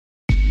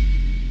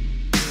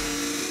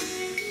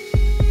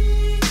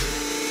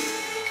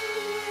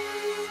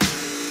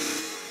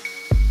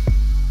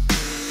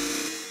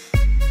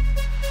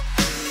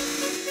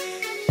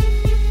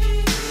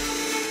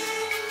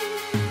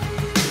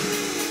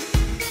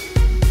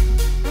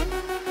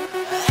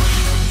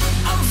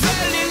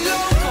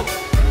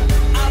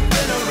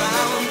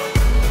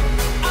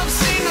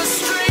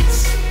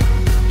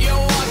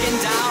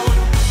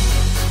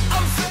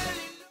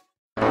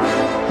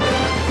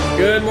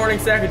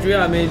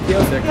Sacagawea, I'm in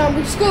PL Sec. And I'm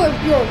Luke Schooler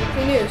with your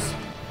weekly news.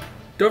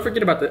 Don't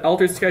forget about the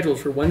altered schedules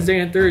for Wednesday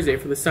and Thursday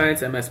for the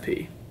Science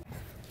MSP.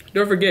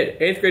 Don't forget,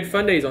 8th grade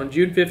fun day is on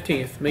June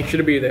 15th. Make sure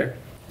to be there.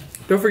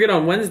 Don't forget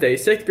on Wednesday,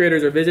 6th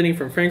graders are visiting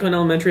from Franklin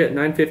Elementary at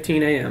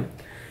 9:15 a.m.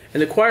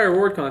 And the choir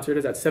award concert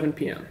is at 7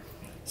 p.m.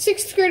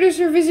 6th graders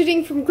are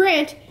visiting from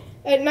Grant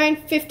at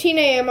 9:15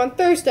 a.m. on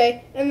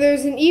Thursday, and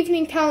there's an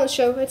evening talent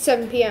show at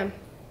 7 p.m.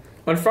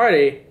 On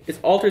Friday, it's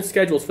altered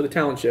schedules for the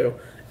talent show.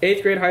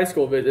 8th grade high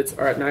school visits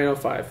are at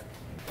 9:05.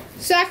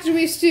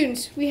 Sacagawea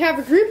students, we have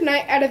a group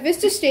night at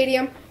Avista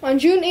Stadium on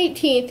June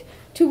 18th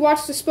to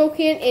watch the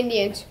Spokane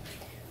Indians.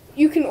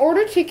 You can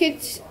order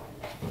tickets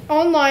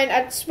online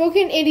at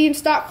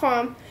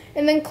SpokaneIndians.com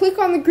and then click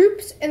on the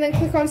groups and then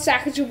click on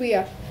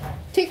Sacagawea.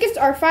 Tickets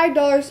are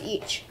 $5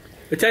 each.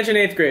 Attention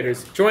 8th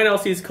graders, join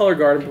LC's Color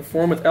Guard and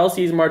perform with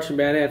LC's marching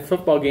band at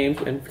football games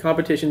and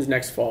competitions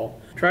next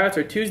fall. Tryouts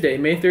are Tuesday,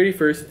 May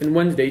 31st and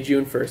Wednesday,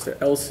 June 1st at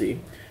LC.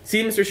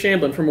 See Mr.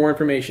 Shamblin for more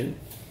information.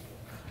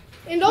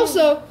 And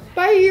also,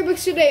 buy your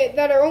yearbooks today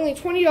that are only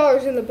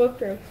 $20 in the book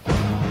room.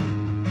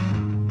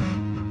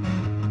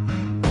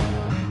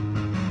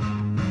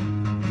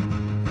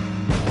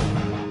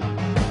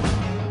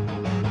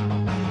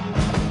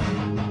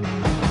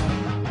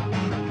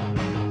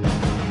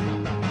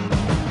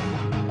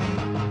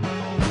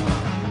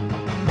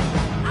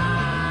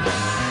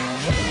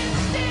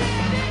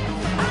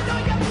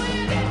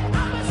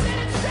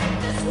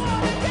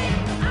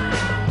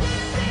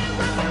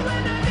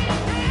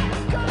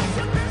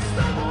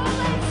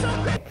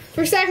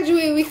 For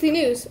Sacagawea Weekly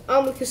News,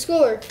 I'm Lucas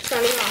Schooler,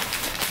 signing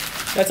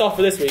off. That's all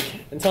for this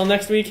week. Until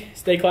next week,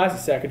 stay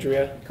classy,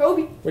 Sacagawea.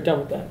 Kobe. We're done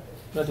with that.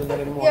 Not doing that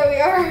anymore. Yeah, we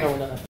are. No, we're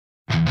not.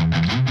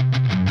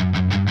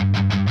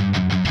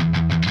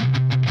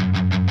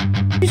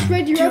 Just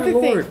read your other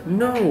Lord, thing.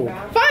 no.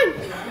 Fine.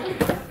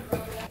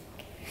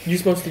 You're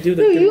supposed to do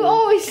the. You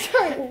always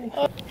start.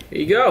 Here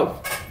you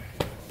go.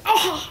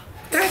 Oh,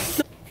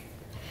 that's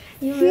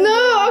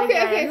no.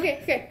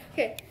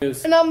 Okay.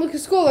 News. And I'm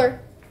Lucas Schooler.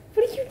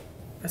 What are you?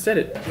 I said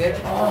it.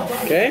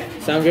 Okay,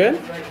 sound good?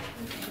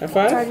 High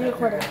five?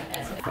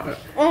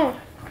 Oh.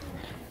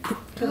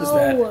 What is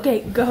that? Okay,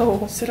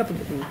 go. Sit up a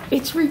bit.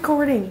 It's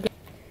recording.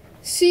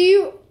 See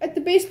you at the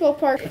baseball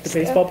park. At the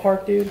baseball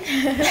park, dude?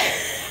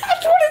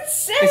 That's what it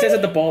says. It says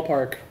at the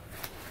ballpark.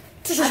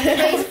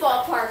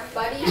 Baseball park,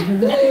 buddy.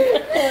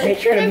 Make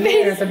sure to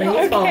meet at the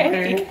baseball park.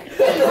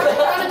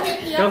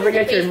 Don't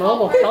forget your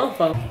mobile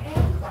telephone.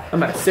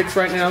 I'm at a 6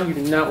 right now. You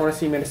do not want to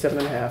see me at a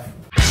 7.5.